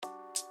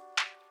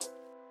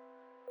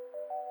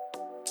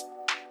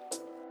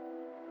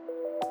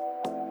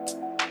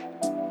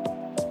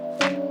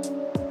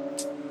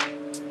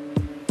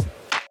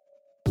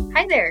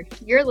Hi there,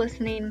 you're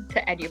listening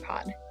to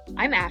EduPod.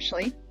 I'm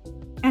Ashley.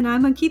 And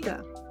I'm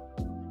Ankita.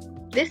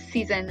 This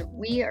season,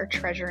 we are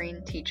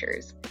treasuring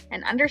teachers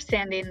and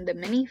understanding the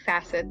many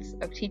facets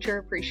of teacher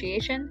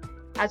appreciation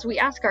as we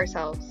ask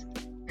ourselves,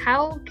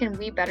 how can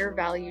we better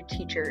value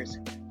teachers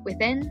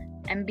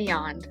within and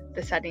beyond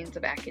the settings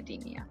of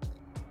academia?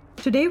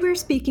 Today we're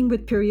speaking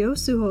with Pirjo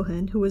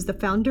Suhonen, who is the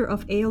founder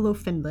of ALO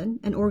Finland,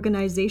 an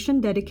organization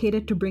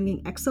dedicated to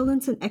bringing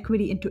excellence and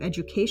equity into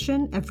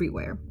education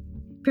everywhere.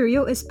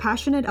 Pirjo is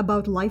passionate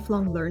about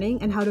lifelong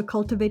learning and how to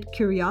cultivate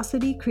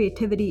curiosity,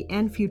 creativity,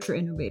 and future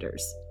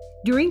innovators.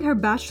 During her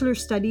bachelor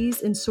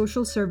studies in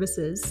social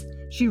services,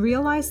 she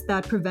realized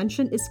that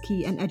prevention is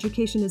key and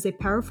education is a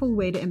powerful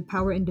way to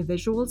empower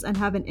individuals and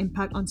have an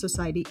impact on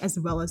society as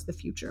well as the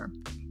future.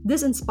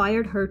 This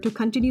inspired her to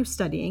continue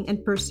studying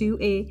and pursue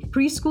a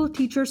preschool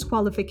teacher's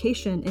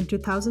qualification in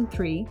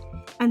 2003,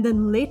 and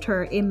then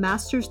later a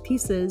master's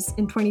thesis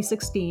in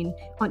 2016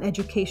 on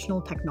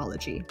educational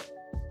technology.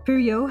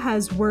 Pirjo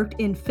has worked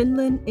in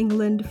Finland,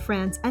 England,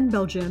 France, and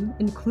Belgium,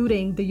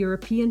 including the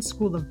European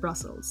School of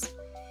Brussels.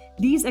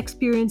 These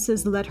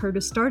experiences led her to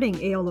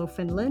starting ALO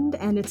Finland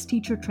and its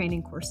teacher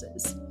training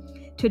courses.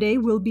 Today,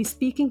 we'll be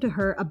speaking to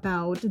her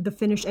about the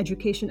Finnish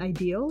education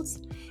ideals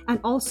and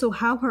also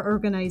how her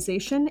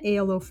organization,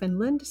 ALO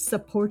Finland,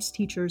 supports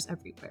teachers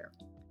everywhere.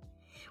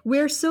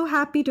 We're so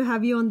happy to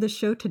have you on the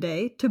show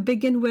today. To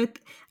begin with,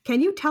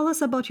 can you tell us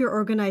about your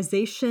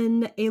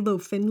organization, ALO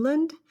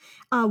Finland,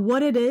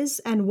 what it is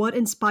and what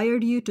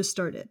inspired you to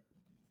start it?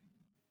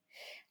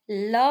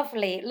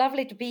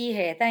 Lovely to be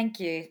here. Thank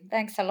you.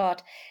 Thanks a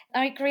lot.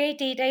 I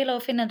created ALO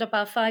Finland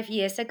about 5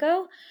 years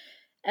ago.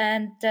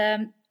 And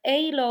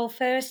ALO,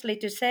 firstly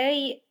to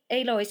say,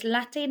 ALO is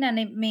Latin and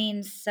it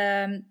means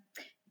to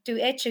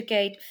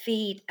educate,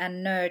 feed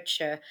and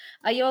nurture.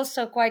 I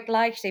also quite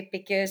liked it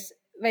because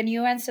when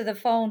you answer the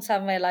phone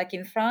somewhere like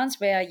in France,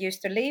 where I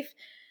used to live,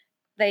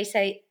 they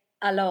say,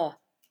 "Allo."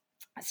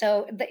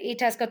 So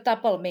it has got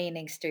double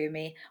meanings to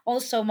me.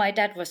 Also, my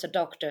dad was a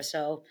doctor,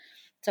 so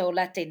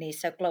Latin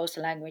is a close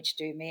language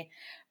to me.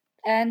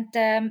 And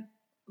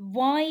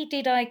why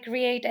did I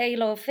create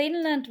ALO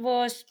Finland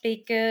was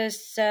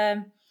because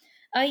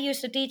I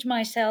used to teach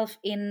myself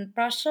in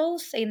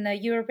Brussels in a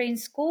European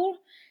school.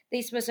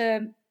 This was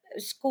a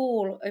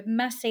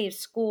massive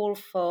school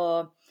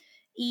for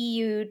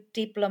EU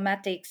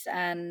diplomatics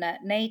and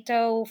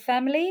NATO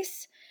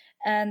families.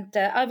 And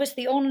I was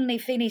the only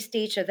Finnish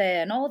teacher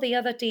there, and all the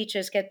other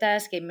teachers kept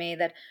asking me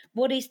that,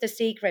 what is the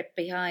secret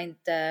behind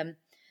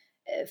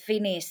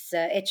Finnish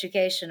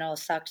educational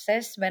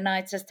success? When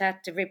I just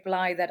had to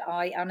reply that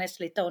I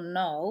honestly don't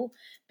know,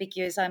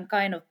 because I'm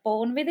kind of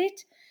born with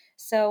it.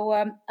 So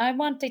I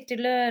wanted to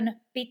learn a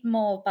bit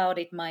more about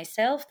it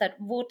myself, that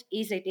what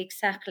is it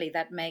exactly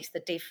that makes the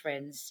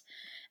difference.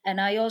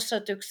 And I also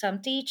took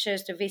some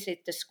teachers to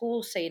visit the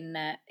schools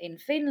in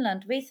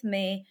Finland with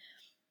me.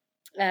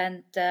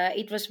 And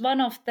it was one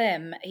of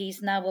them,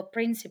 he's now a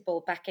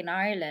principal back in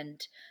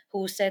Ireland,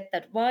 who said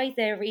that why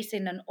there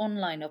isn't an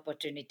online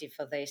opportunity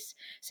for this,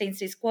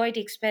 since it's quite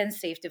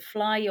expensive to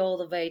fly all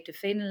the way to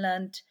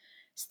Finland,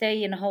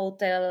 stay in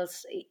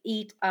hotels,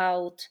 eat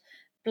out.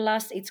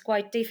 Plus, it's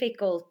quite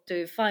difficult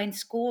to find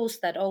schools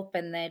that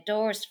open their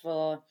doors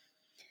for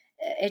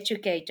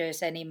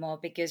educators anymore,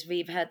 because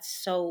we've had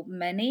so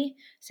many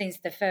since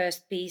the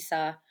first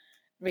PISA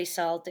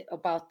result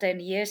about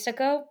 10 years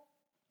ago.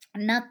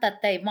 Not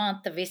that they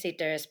want the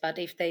visitors, but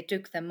if they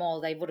took them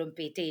all, they wouldn't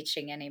be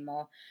teaching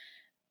anymore.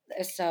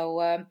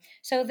 So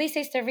this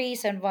is the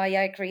reason why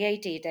I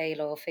created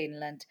ALO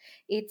Finland.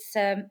 It's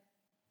a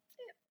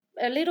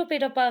little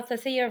bit about the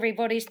theory,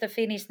 what is the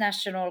Finnish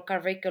national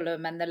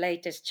curriculum and the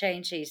latest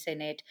changes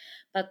in it,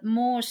 but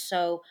more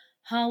so,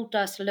 how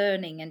does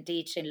learning and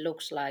teaching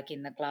looks like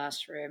in the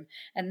classroom.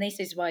 And this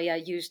is why I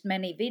used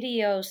many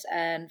videos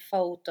and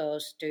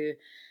photos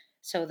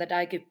so that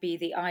I could be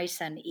the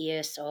eyes and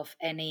ears of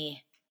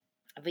any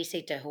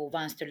visitor who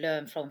wants to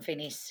learn from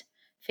Finnish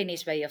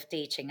way of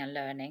teaching and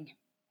learning.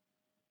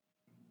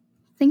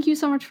 Thank you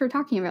so much for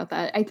talking about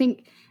that. I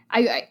think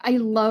I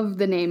love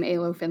the name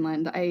ALO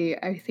Finland.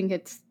 I think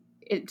it's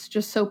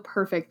just so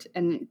perfect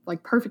and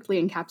like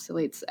perfectly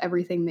encapsulates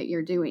everything that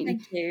you're doing.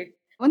 Thank you.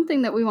 One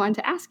thing that we wanted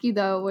to ask you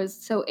though was,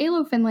 so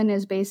ALO Finland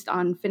is based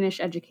on Finnish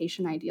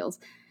education ideals.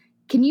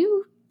 Can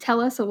you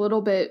tell us a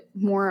little bit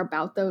more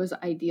about those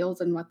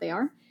ideals and what they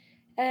are?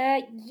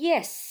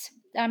 Yes.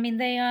 I mean,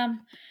 they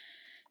are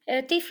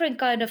different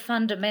kind of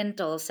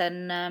fundamentals.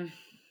 And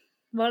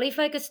well, if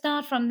I could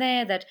start from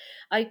there, that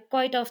I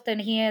quite often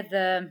hear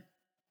the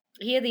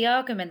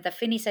argument that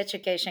Finnish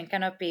education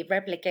cannot be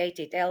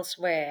replicated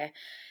elsewhere,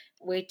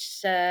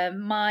 which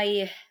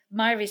my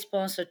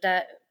response to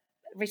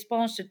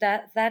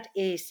that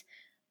is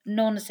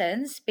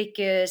nonsense,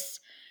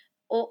 because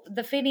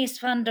the Finnish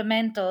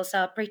fundamentals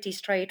are pretty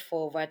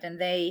straightforward, and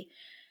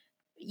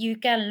you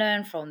can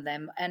learn from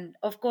them. And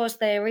of course,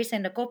 there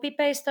isn't a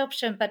copy-paste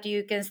option, but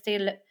you can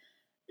still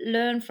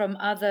learn from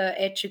other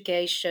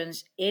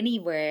educations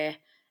anywhere.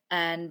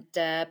 And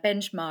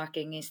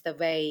benchmarking is the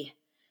way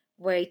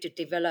way to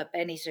develop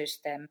any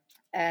system.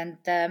 And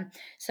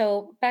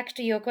so back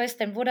to your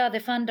question, what are the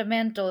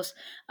fundamentals?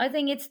 I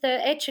think it's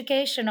the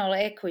educational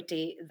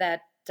equity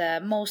that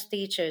most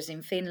teachers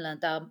in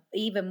Finland are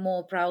even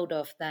more proud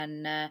of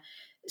than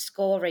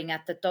scoring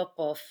at the top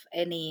of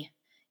any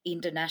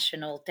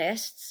international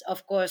tests.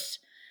 Of course,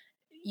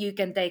 you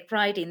can take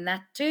pride in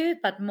that too,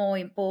 but more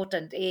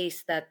important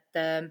is that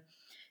the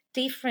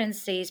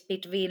differences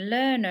between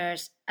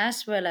learners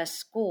as well as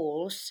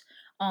schools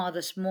are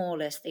the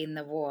smallest in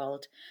the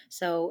world.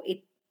 So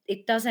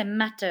it doesn't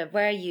matter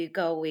where you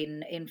go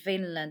in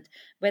Finland,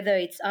 whether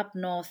it's up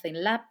north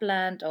in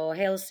Lapland or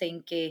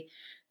Helsinki,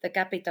 the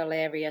capital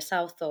area,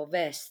 south or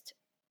west.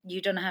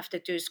 You don't have to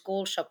do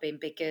school shopping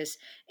because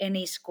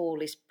any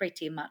school is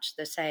pretty much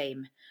the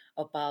same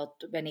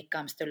about when it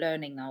comes to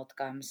learning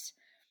outcomes.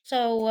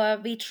 So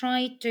we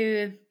try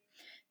to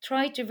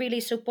really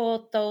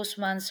support those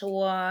ones who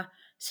are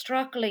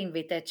struggling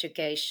with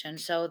education,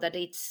 so that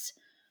it's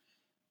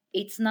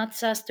not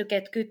just to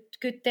get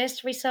good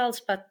test results,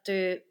 but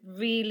to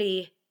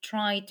really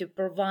try to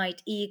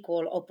provide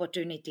equal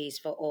opportunities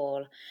for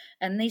all.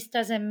 And this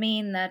doesn't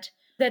mean that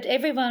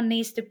everyone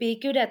needs to be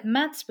good at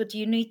maths, but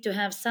you need to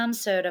have some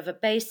sort of a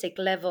basic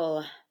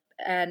level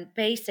and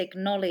basic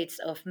knowledge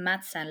of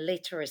maths and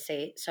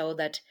literacy so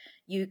that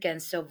you can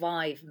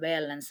survive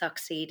well and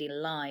succeed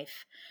in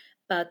life.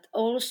 But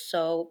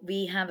also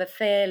we have a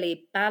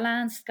fairly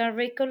balanced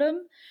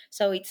curriculum,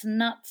 so it's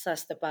not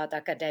just about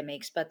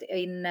academics, but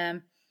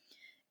in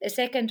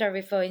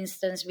secondary, for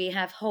instance, we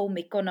have home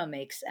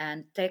economics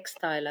and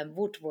textile and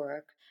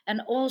woodwork.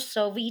 And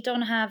also we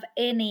don't have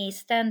any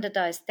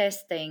standardized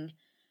testing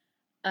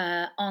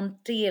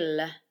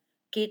until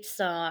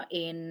kids are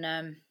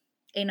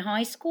in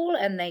high school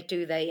and they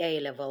do their A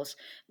levels,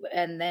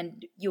 and then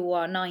you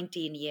are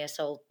 19 years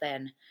old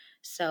then.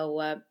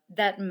 So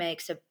that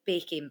makes a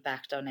big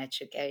impact on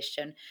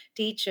education.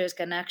 Teachers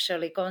can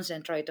actually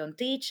concentrate on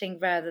teaching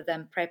rather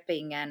than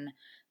prepping and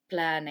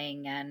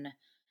planning and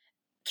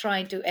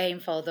trying to aim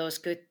for those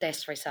good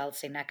test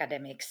results in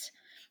academics.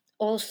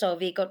 Also,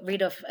 we got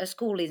rid of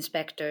school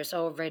inspectors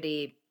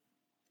already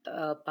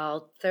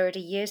about 30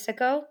 years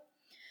ago.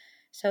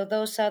 So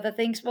those are the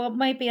things. Well,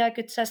 maybe I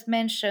could just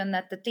mention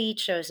that the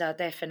teachers are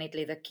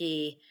definitely the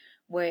key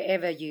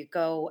wherever you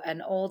go,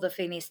 and all the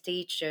Finnish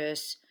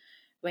teachers,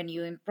 when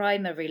you're in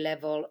primary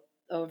level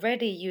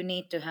already, you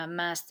need to have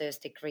master's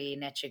degree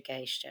in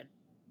education.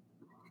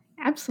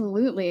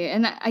 Absolutely.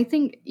 And I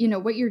think,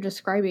 what you're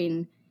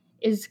describing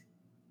is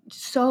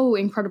so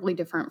incredibly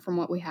different from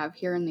what we have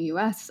here in the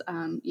US.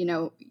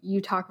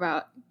 You talk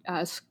about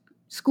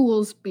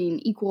schools being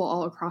equal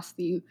all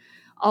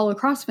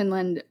across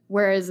Finland,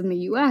 whereas in the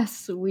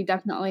US, we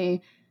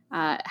definitely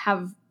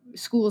have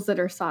schools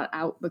that are sought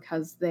out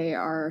because they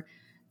are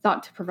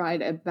thought to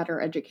provide a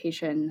better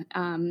education.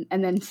 And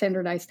then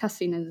standardized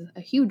testing is a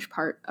huge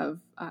part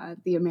of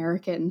the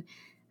American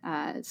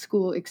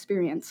school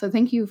experience. So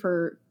thank you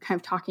for kind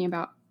of talking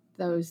about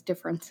those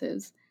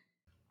differences.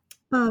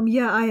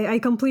 Yeah, I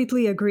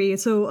completely agree.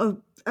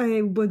 So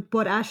with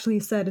what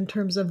Ashley said in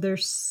terms of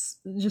there's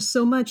just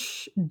so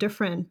much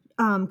different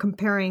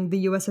comparing the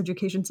U.S.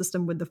 education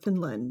system with the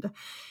Finland.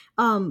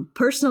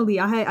 Personally,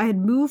 I had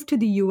moved to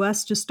the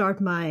U.S. to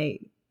start my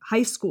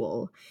high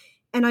school.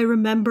 And I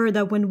remember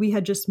that when we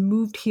had just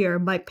moved here,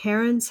 my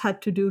parents had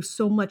to do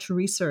so much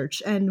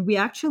research. And we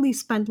actually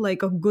spent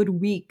like a good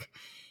week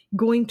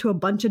going to a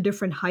bunch of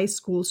different high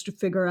schools to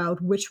figure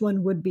out which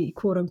one would be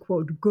quote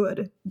unquote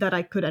good that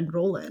I could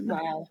enroll in.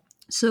 Wow.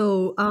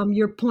 So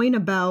your point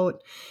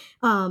about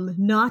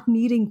not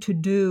needing to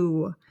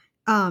do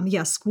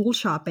school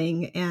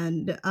shopping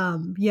and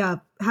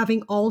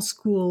having all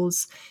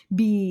schools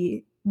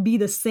be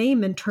the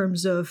same in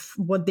terms of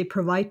what they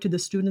provide to the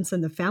students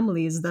and the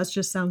families, that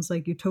just sounds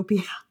like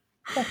utopia.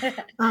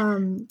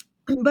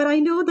 But I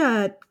know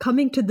that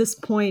coming to this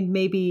point,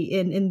 maybe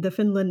in the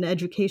Finland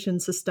education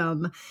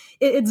system,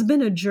 it's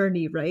been a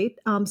journey, right?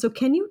 So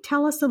can you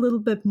tell us a little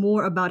bit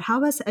more about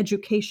how has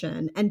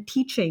education and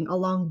teaching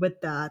along with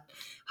that,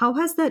 how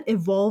has that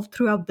evolved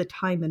throughout the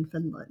time in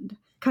Finland?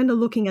 Kind of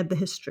looking at the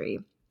history.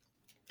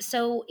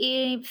 So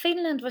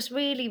Finland was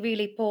really,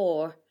 really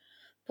poor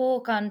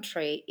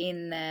country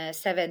in the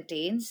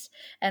 17th.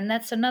 And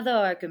that's another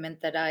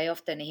argument that I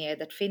often hear,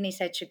 that Finnish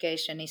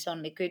education is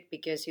only good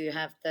because you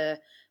have the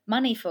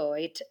money for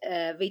it,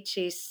 which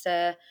is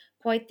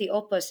quite the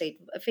opposite.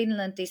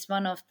 Finland is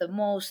one of the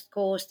most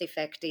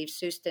cost-effective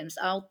systems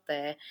out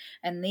there,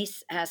 and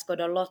this has got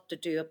a lot to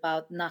do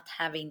about not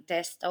having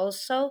tests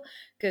also,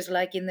 because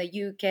like in the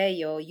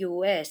UK or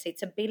US,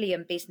 it's a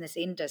billion business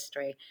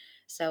industry.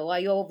 So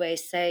I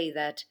always say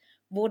that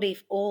what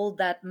if all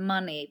that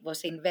money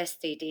was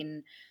invested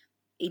in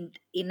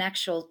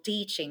actual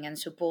teaching and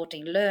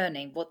supporting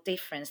learning? What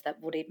difference that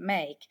would it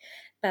make?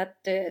 But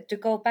to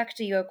go back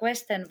to your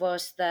question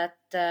was that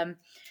the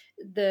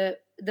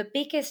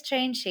biggest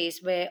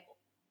changes were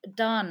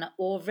done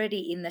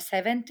already in the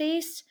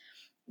 70s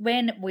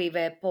when we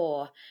were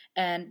poor,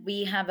 and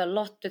we have a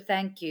lot to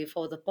thank you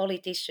for the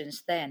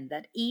politicians then,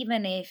 that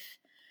even if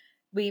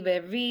we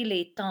were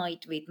really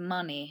tight with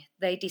money,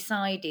 they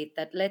decided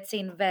that let's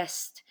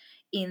invest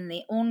in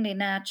the only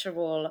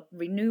natural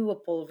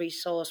renewable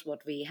resource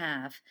what we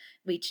have,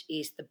 which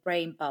is the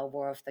brain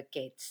power of the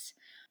kids.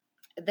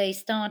 They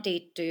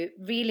started to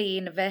really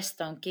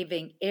invest on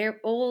giving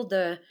all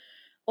the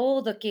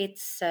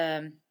kids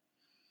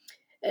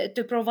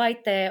to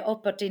provide their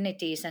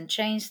opportunities and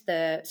change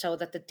so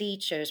that the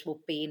teachers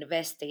would be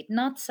invested,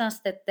 not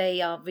just that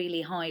they are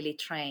really highly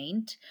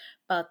trained,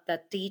 but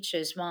that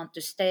teachers want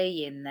to stay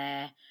in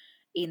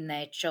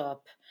their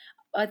job.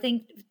 I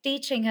think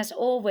teaching has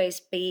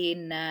always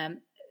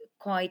been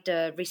quite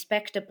a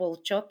respectable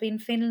job in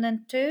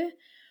Finland too,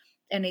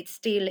 and it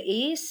still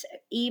is,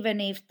 even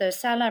if the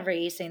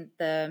salary isn't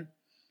the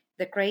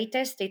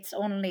greatest. It's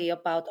only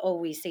about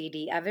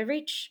OECD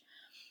average,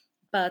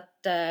 but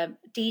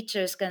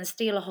teachers can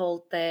still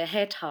hold their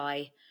head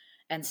high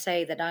and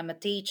say that I'm a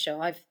teacher.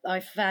 I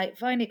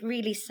find it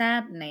really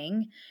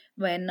saddening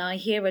when I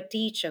hear a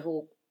teacher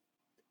who,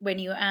 when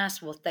you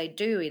ask what they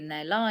do in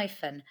their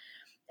life, and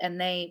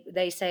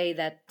they say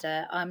that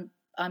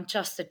I'm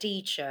just a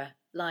teacher.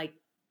 Like,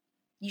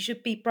 you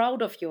should be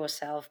proud of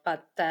yourself,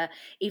 but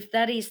if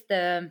that is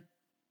the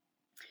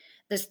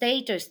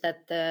status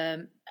that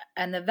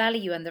and the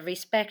value and the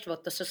respect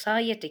what the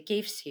society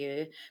gives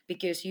you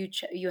because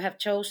you have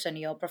chosen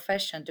your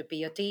profession to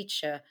be a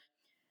teacher,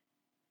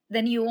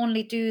 then you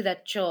only do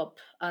that job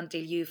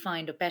until you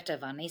find a better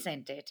one,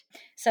 isn't it?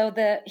 So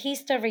the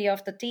history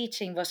of the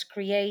teaching was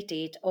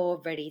created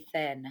already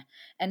then,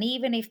 and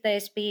even if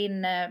there's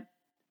been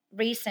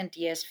recent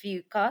years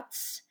few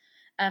cuts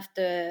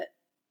after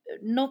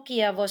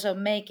Nokia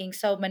wasn't making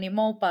so many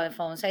mobile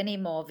phones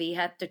anymore, we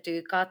had to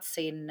do cuts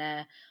in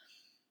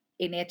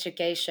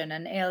education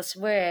and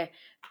elsewhere.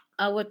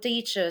 Our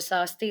teachers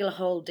are still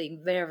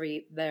holding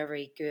very,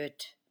 very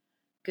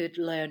good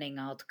learning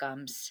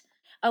outcomes.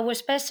 Our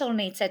special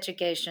needs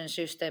education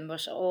system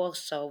was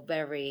also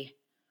very,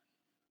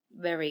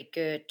 very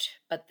good,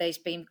 but there's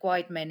been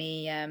quite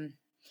many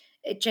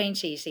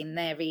changes in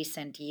their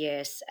recent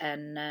years,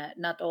 and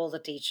not all the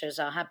teachers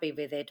are happy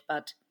with it.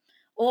 But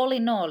all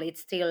in all,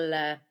 it's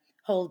still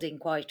holding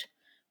quite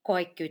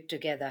good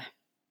together.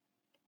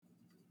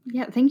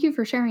 Yeah, thank you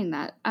for sharing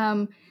that.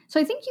 So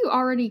I think you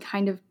already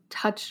kind of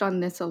touched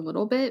on this a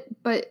little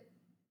bit, but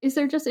is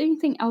there just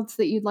anything else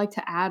that you'd like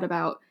to add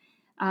about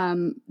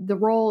the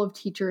role of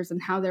teachers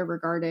and how they're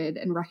regarded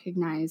and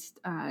recognized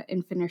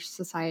in Finnish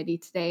society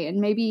today,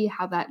 and maybe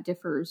how that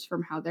differs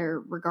from how they're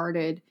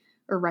regarded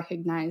or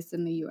recognized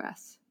in the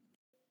US?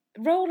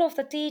 Role of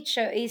the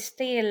teacher is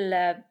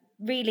still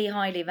really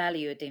highly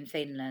valued in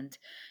Finland.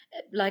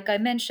 Like I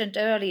mentioned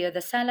earlier,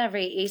 the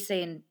salary is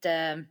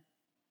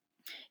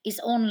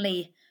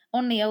only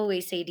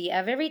OECD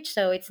average,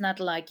 so it's not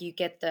like you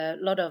get a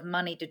lot of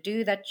money to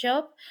do that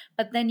job,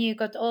 but then you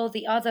got all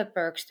the other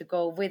perks to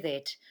go with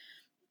it.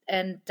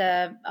 And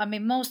I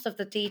mean, most of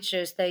the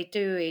teachers, they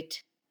do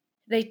it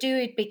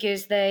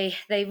because they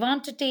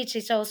want to teach.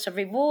 It's also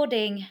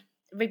rewarding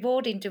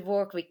to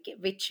work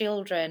with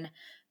children,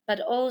 but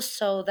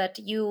also that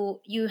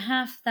you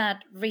have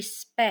that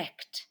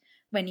respect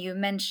when you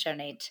mention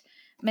it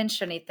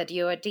that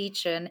you're a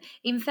teacher. And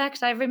in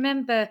fact, I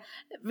remember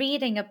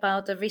reading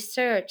about the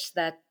research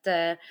that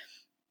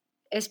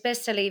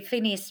especially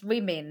Finnish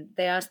women,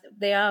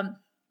 they are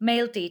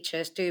male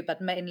teachers too,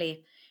 but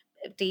mainly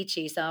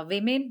teachers are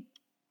women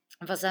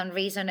for some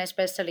reason,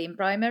 especially in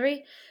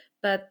primary.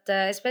 But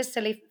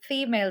especially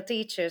female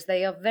teachers,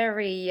 they are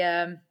very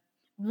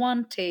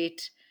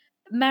wanted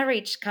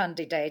marriage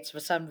candidates for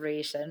some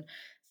reason.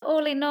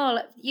 All in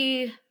all,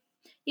 you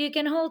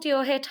can hold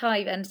your head high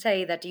and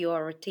say that you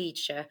are a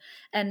teacher.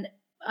 And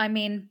I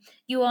mean,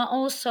 you are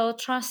also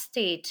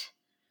trusted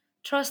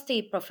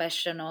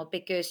professional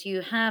because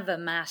you have a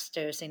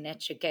master's in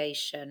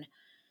education,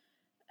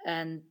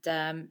 and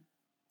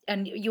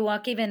you are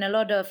given a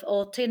lot of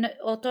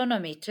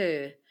autonomy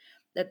too.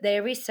 That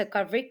there is a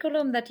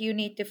curriculum that you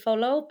need to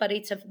follow, but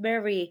it's a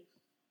very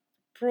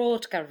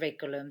broad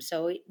curriculum.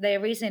 So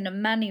there isn't a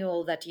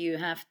manual that you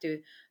have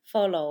to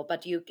follow,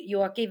 but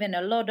you are given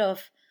a lot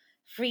of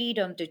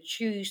freedom to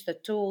choose the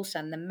tools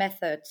and the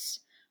methods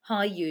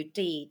how you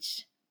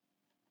teach.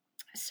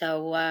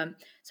 So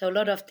so a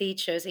lot of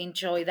teachers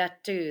enjoy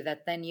that too,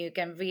 that then you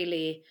can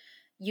really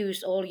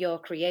use all your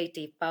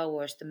creative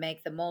powers to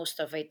make the most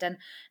of it,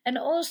 and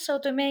also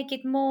to make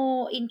it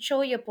more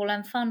enjoyable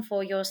and fun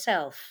for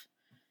yourself.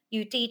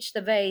 You teach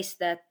the ways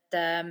that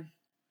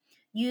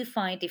you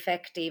find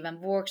effective and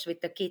works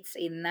with the kids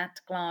in that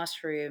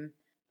classroom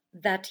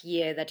that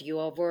year that you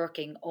are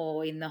working,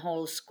 or in the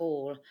whole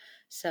school.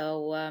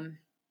 So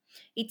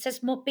it's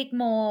a bit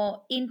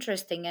more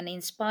interesting and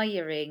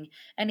inspiring,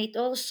 and it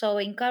also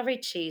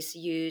encourages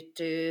you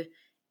to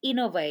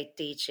innovate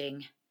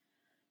teaching,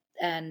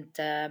 and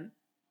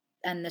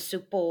and the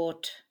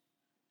support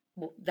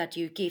that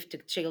you give to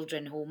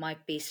children who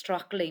might be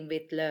struggling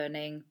with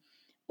learning,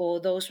 or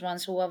those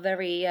ones who are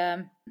very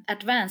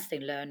advanced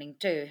in learning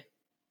too.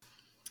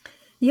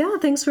 Yeah,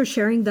 thanks for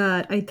sharing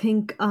that. I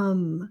think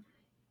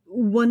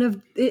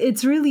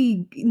it's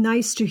really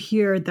nice to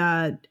hear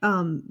that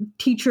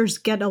teachers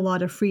get a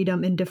lot of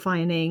freedom in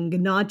defining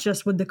not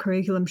just what the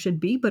curriculum should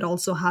be, but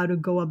also how to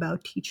go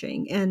about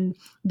teaching. And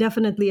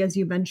definitely, as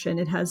you mentioned,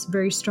 it has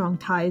very strong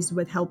ties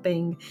with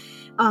helping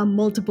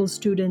multiple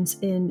students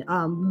in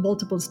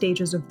multiple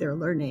stages of their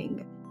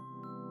learning.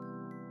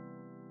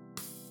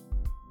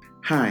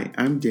 Hi,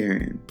 I'm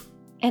Darren.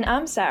 And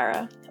I'm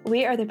Sarah.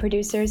 We are the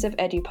producers of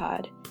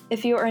EduPod.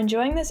 If you are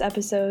enjoying this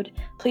episode,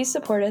 please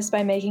support us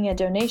by making a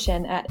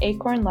donation at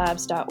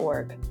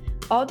acornlabs.org.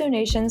 All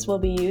donations will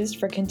be used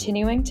for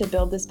continuing to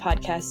build this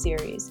podcast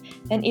series,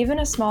 and even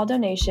a small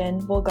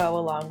donation will go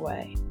a long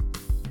way.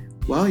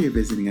 While you're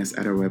visiting us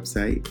at our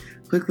website,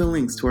 click the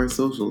links to our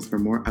socials for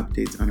more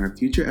updates on our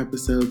future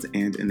episodes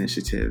and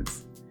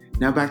initiatives.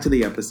 Now back to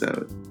the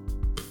episode.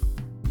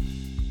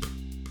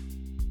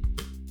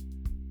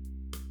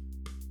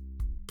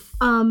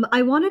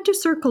 I wanted to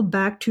circle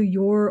back to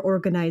your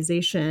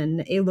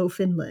organization, ALO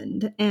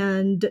Finland,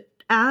 and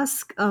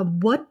ask in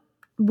what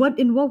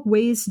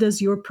ways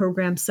does your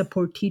program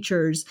support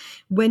teachers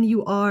when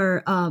you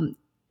are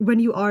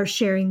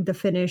sharing the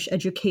Finnish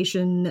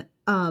education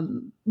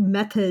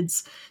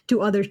methods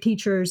to other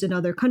teachers in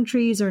other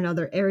countries or in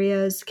other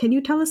areas? Can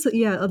you tell us,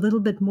 a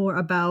little bit more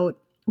about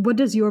what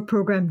does your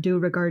program do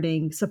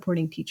regarding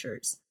supporting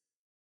teachers?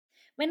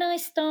 When I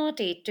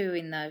started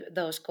doing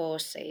those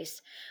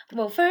courses,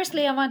 well,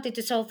 firstly, I wanted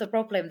to solve the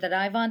problem that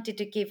I wanted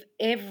to give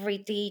every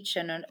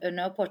teacher an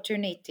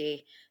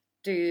opportunity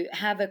to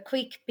have a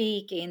quick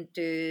peek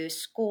into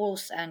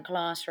schools and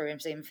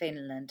classrooms in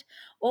Finland.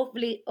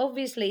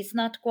 Obviously, it's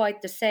not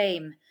quite the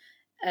same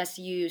as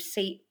you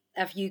see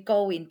if you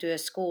go into a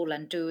school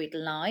and do it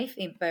live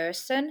in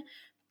person,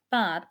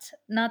 but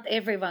not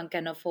everyone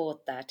can afford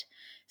that.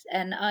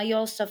 And I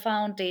also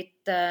found it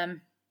a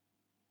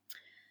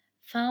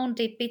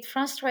bit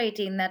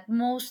frustrating that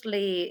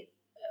mostly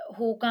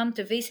who come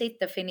to visit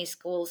the Finnish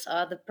schools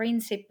are the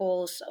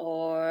principals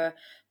or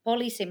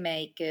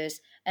policymakers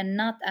and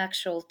not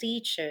actual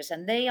teachers,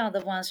 and they are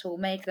the ones who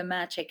make the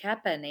magic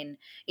happen in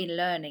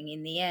learning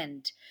in the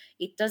end.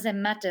 It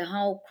doesn't matter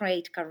how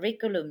great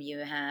curriculum you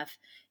have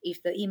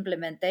if the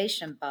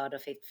implementation part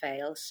of it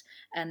fails,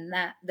 and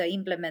that the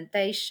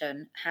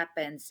implementation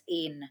happens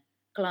in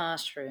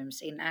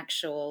classrooms, in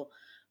actual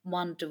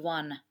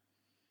one-to-one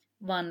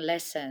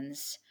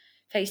lessons,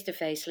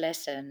 face-to-face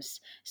lessons.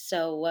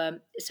 So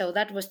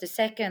that was the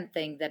second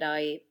thing that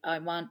I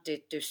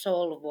wanted to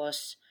solve,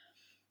 was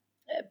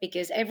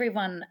because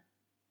everyone,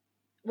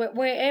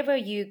 wherever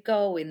you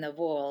go in the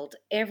world,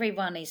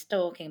 everyone is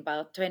talking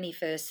about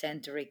 21st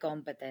century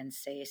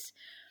competencies,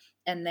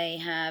 and they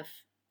have,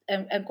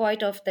 and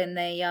quite often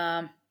they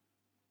are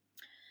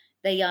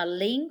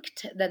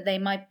linked, that they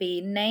might be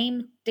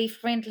named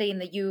differently in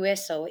the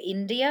US or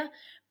India,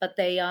 but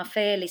they are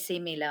fairly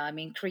similar. I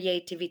mean,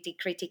 creativity,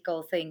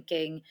 critical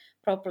thinking,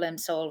 problem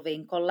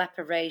solving,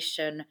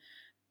 collaboration,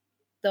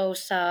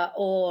 those are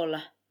all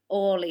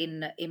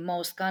in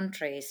most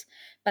countries.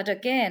 But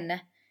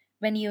again,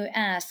 when you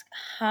ask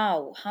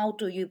how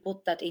do you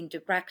put that into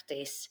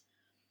practice,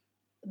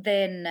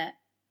 then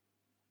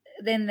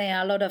there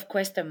are a lot of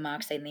question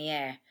marks in the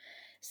air.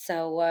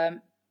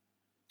 So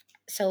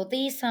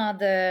these are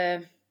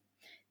the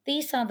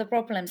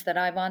problems that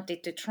I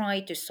wanted to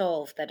try to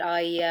solve. That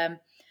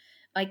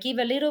I give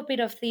a little bit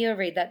of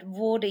theory that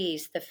what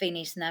is the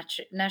Finnish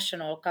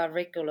national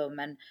curriculum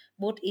and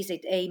what is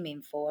it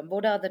aiming for, and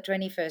what are the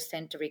 21st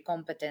century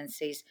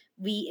competencies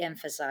we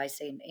emphasize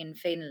in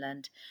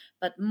Finland.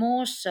 But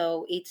more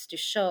so, it's to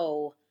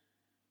show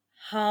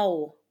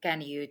how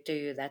can you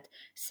do that.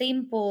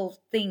 Simple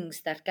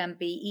things that can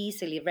be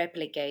easily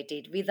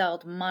replicated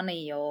without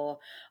money or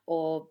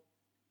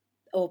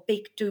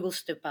big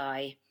tools to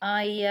buy.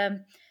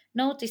 I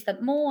noticed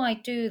that more I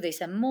do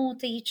this and more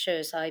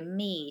teachers I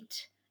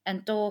meet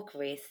and talk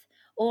with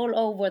all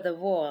over the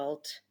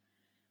world,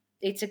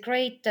 it's a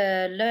great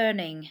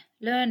learning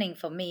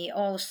for me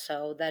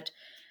also, that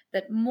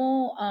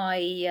more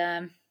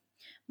I'm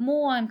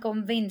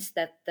convinced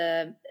that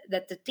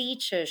the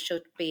teachers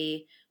should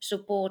be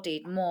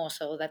supported more,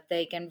 so that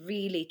they can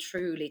really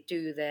truly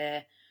do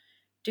their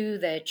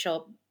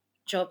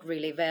job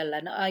really well.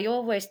 And I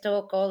always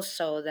talk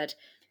also that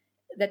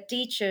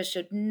teachers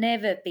should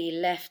never be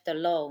left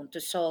alone to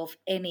solve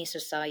any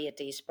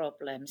society's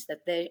problems,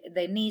 that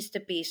there needs to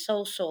be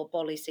social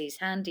policies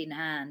hand in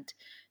hand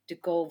to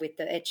go with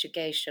the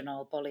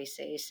educational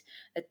policies.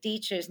 The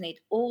teachers need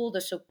all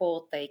the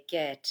support they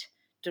get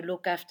to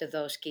look after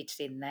those kids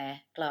in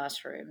their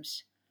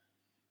classrooms.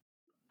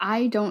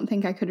 I don't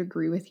think I could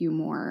agree with you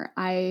more.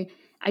 I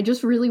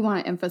just really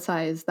want to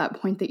emphasize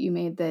that point that you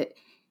made, that,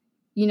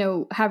 you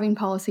know, having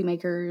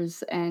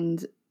policymakers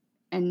and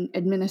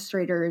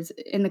administrators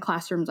in the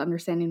classrooms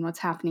understanding what's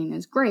happening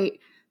is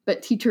great,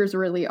 but teachers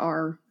really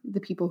are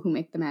the people who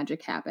make the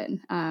magic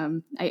happen.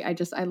 I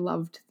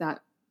loved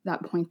that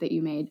point that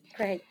you made.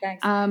 Great,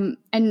 thanks. And,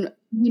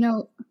 you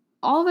know,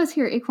 all of us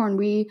here at Acorn,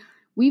 we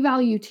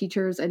value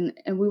teachers, and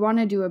we want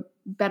to do a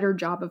better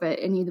job of it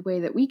any way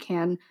that we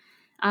can.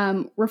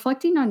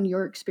 Reflecting on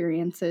your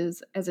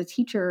experiences as a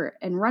teacher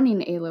and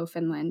running ALO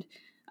Finland,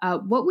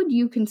 what would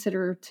you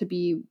consider to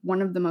be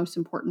one of the most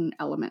important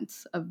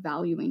elements of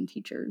valuing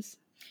teachers?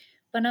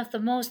 One of the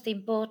most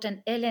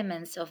important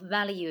elements of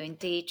valuing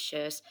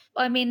teachers.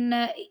 I mean,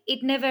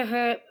 it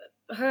never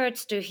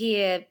hurts to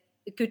hear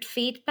good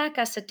feedback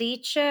as a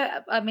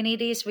teacher. I mean,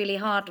 it is really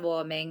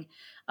heartwarming.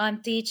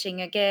 I'm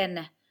teaching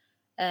again,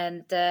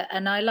 and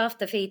I love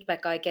the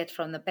feedback I get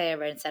from the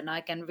parents, and I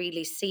can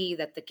really see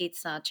that the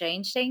kids are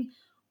changing.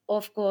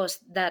 Of course,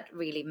 that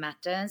really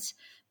matters,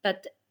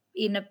 but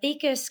in a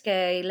bigger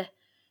scale,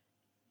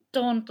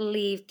 don't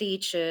leave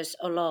teachers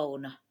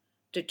alone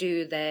to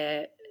do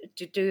their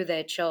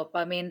job.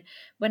 I mean,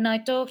 when I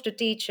talk to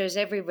teachers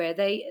everywhere,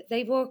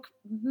 they work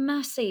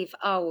massive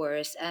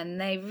hours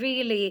and they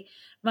really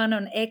run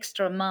an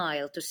extra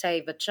mile to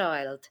save a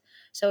child.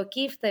 So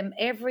give them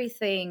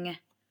everything,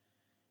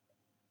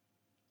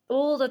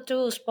 all the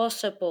tools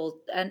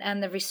possible,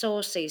 and the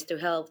resources to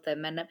help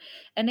them,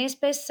 and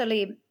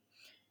especially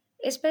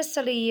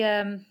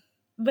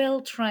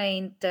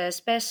well-trained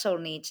special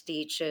needs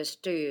teachers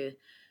too,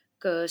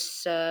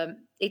 because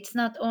it's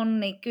not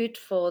only good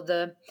for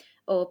the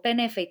or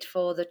benefit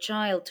for the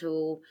child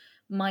who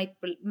might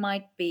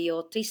be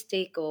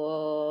autistic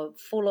or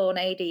full on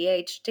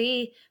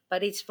ADHD,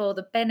 but it's for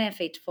the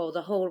benefit for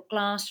the whole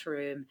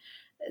classroom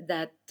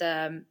that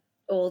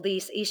all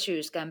these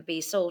issues can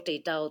be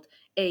sorted out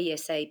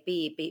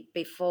ASAP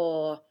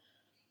before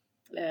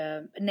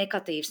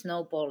negative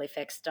snowball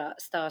effect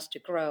starts to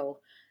grow.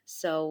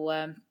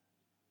 So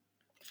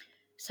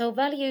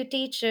value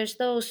teachers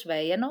those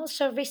way, and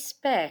also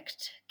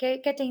respect,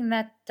 getting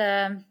that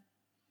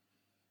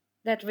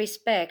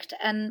respect.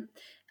 And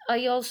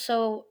I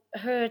also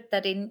heard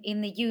that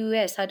in the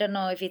US, I don't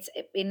know if it's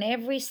in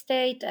every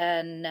state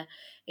and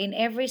in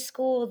every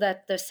school,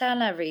 that the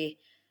salary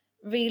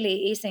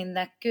really isn't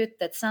that good,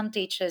 that some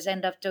teachers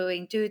end up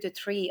doing 2 to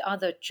 3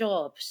 other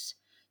jobs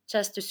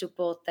just to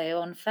support their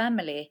own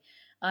family.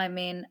 I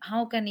mean,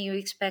 how can you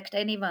expect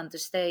anyone to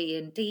stay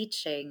in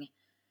teaching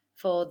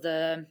for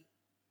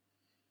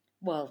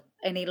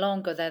any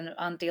longer than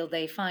until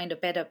they find a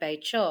better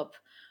paid job,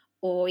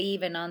 or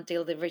even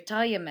until the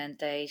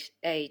retirement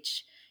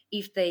age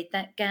if they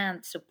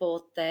can't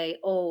support their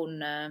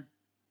own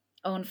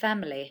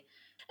family?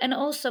 And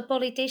also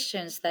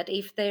politicians, that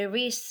if there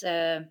is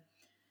an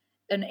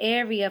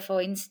area,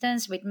 for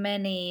instance, with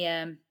many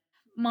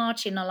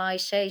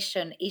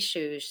marginalization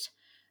issues,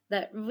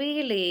 that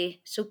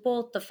really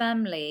support the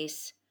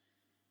families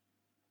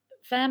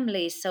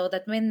so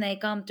that when they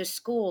come to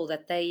school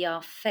that they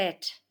are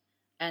fed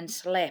and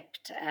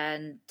slept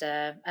and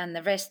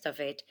the rest of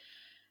it.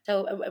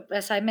 So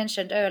as I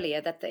mentioned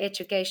earlier, that the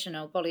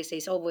educational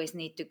policies always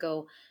need to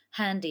go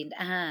hand in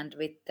hand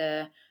with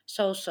the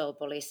social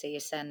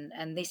policies,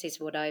 and this is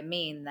what I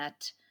mean,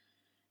 that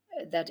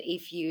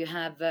if you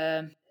have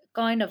a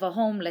kind of a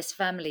homeless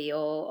family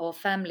or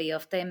family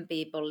of 10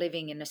 people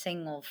living in a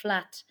single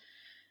flat,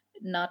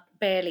 not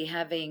barely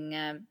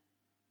having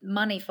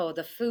money for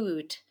the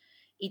food,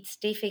 it's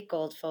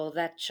difficult for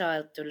that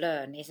child to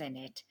learn, isn't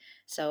it?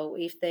 So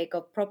if they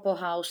got proper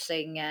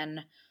housing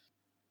and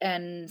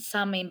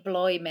some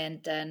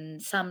employment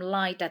and some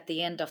light at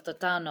the end of the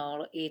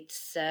tunnel,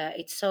 it's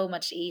so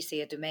much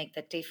easier to make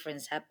the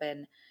difference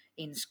happen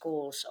in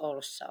schools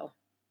also.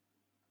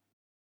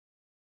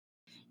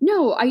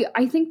 No,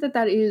 I think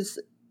that is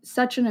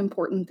such an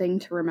important thing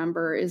to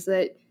remember, is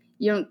that,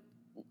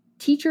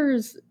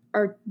 teachers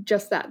are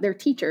just that. They're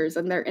teachers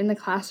and they're in the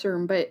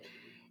classroom, but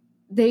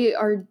they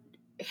are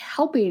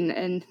helping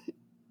and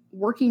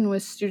working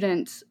with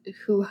students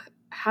who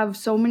have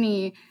so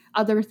many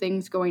other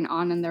things going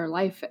on in their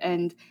life,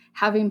 and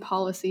having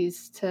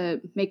policies to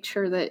make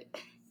sure that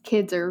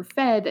kids are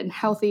fed and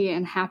healthy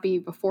and happy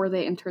before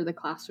they enter the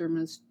classroom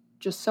is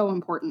just so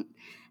important.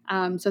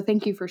 So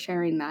thank you for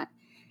sharing that.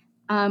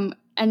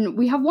 And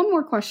we have one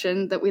more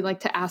question that we like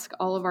to ask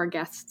all of our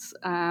guests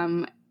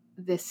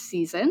this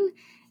season,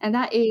 and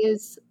that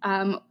is,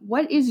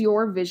 what is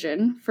your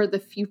vision for the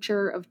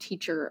future of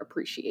teacher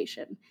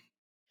appreciation?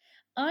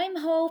 I'm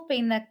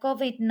hoping that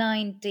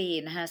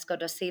COVID-19 has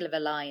got a silver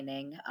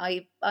lining.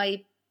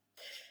 I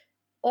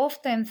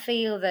often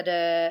feel that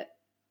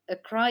a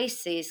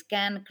crisis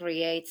can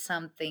create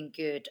something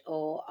good,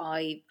 or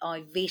I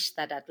wish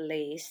that at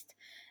least.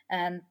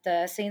 And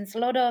since a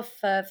lot of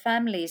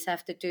families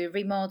have to do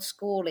remote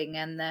schooling,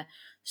 and the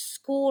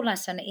school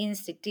as an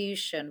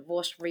institution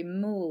was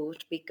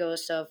removed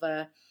because of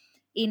an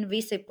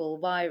invisible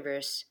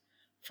virus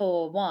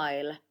for a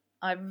while,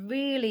 I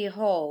really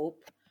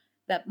hope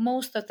that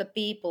most of the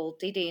people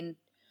didn't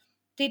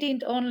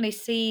only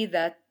see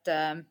that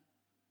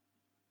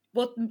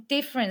what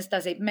difference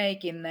does it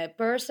make in their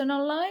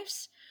personal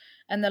lives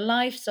and the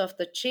lives of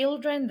the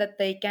children that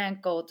they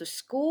can't go to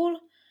school,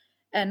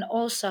 and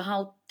also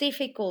how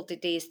difficult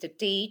it is to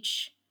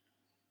teach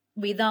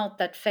without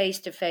that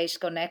face-to-face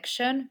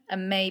connection,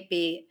 and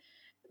maybe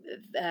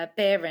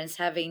parents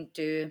having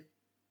to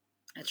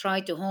try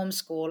to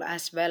homeschool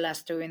as well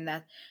as doing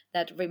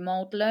that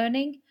remote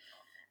learning.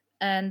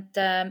 and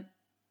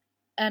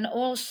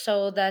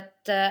also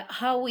that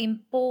how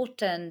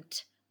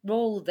important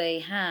role they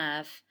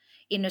have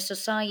in a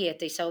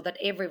society, so that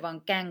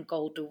everyone can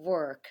go to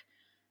work,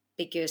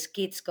 because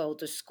kids go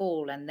to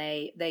school and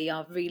they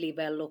are really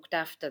well looked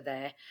after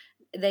there.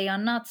 They are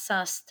not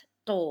just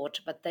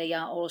taught, but they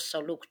are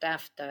also looked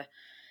after.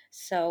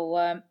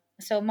 So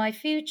my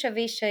future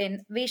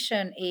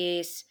vision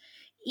is,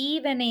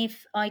 even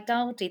if I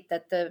doubt it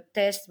that the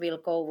test will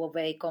go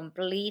away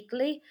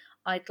completely,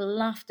 I'd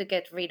love to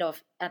get rid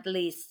of at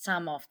least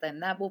some of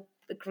them. That would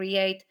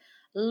create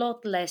a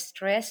lot less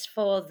stress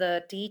for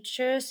the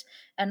teachers,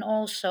 and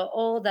also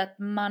all that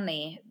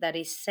money that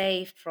is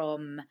saved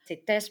from the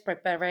test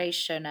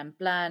preparation and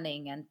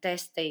planning and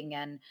testing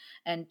and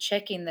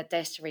checking the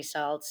test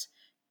results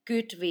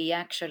could be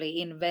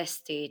actually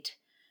invested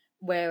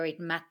where it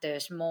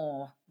matters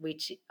more,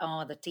 which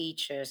are the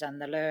teachers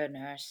and the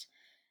learners.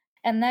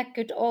 And that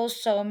could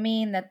also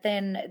mean that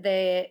then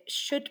there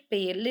should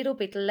be a little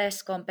bit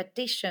less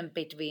competition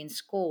between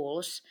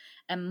schools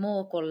and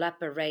more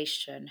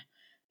collaboration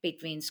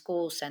between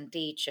schools and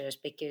teachers,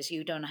 because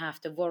you don't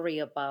have to worry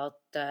about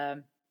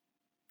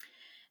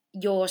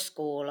your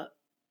school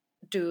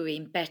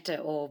doing better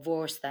or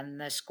worse than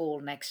the school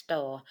next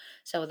door.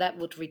 So that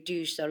would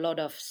reduce a lot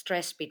of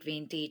stress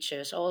between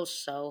teachers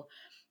also.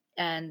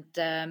 And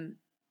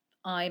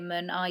I'm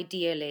an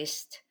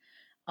idealist.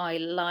 I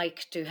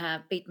like to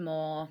have a bit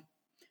more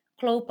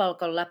global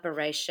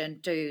collaboration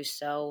too,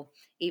 so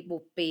it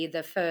would be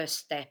the first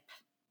step.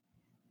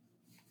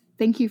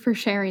 Thank you for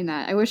sharing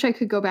that. I wish I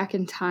could go back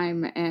in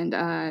time and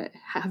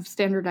have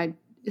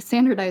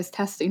standardized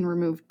testing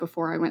removed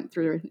before I went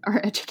through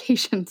our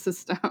education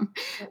system.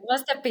 It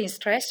must have been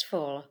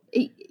stressful.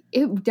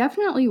 It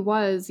definitely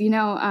was,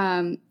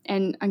 and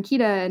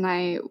Ankita and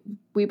I,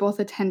 we both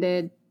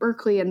attended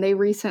Berkeley, and they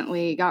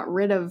recently got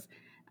rid of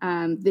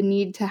the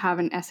need to have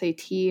an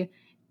SAT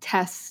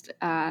test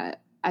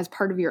as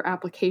part of your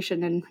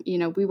application. And,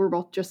 we were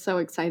both just so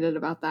excited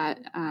about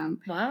that.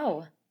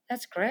 Wow,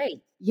 that's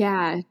great.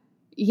 Yeah.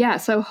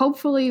 So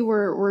hopefully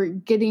we're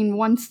getting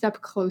one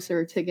step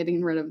closer to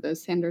getting rid of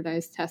those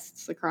standardized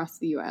tests across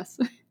the U.S.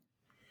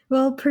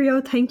 Well,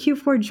 Priyo, thank you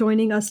for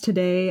joining us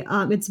today.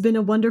 It's been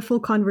a wonderful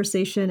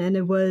conversation, and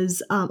it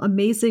was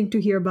amazing to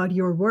hear about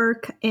your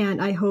work.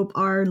 And I hope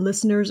our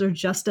listeners are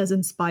just as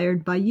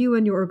inspired by you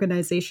and your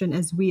organization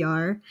as we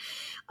are.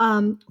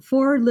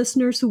 For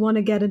listeners who want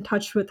to get in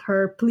touch with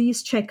her,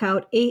 please check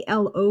out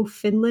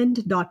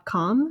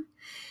alofinland.com.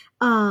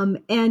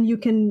 And you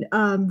can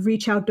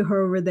reach out to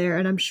her over there,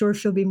 and I'm sure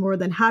she'll be more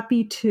than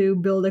happy to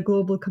build a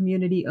global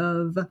community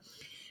of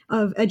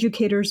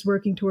educators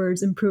working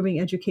towards improving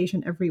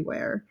education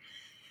everywhere.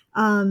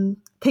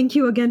 Thank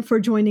you again for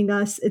joining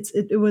us.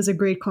 It was a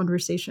great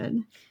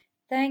conversation.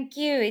 Thank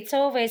you. It's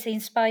always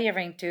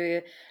inspiring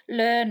to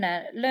learn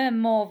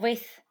more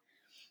with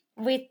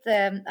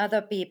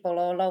other people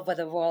all over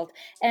the world.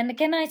 And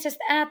can I just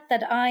add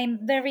that I'm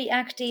very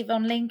active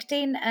on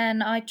LinkedIn,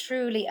 and I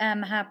truly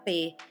am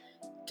happy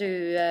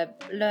to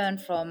learn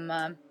from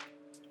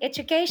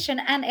education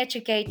and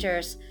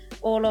educators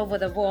all over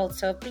the world.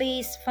 So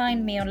please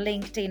find me on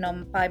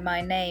LinkedIn by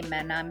my name,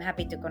 and I'm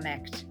happy to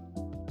connect.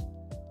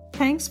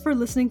 Thanks for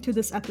listening to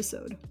this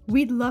episode.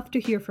 We'd love to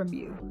hear from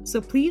you.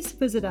 So please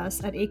visit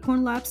us at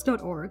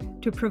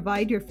acornlabs.org to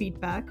provide your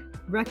feedback,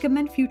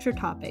 recommend future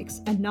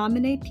topics, and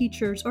nominate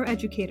teachers or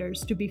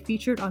educators to be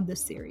featured on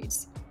this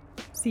series.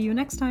 See you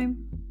next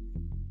time.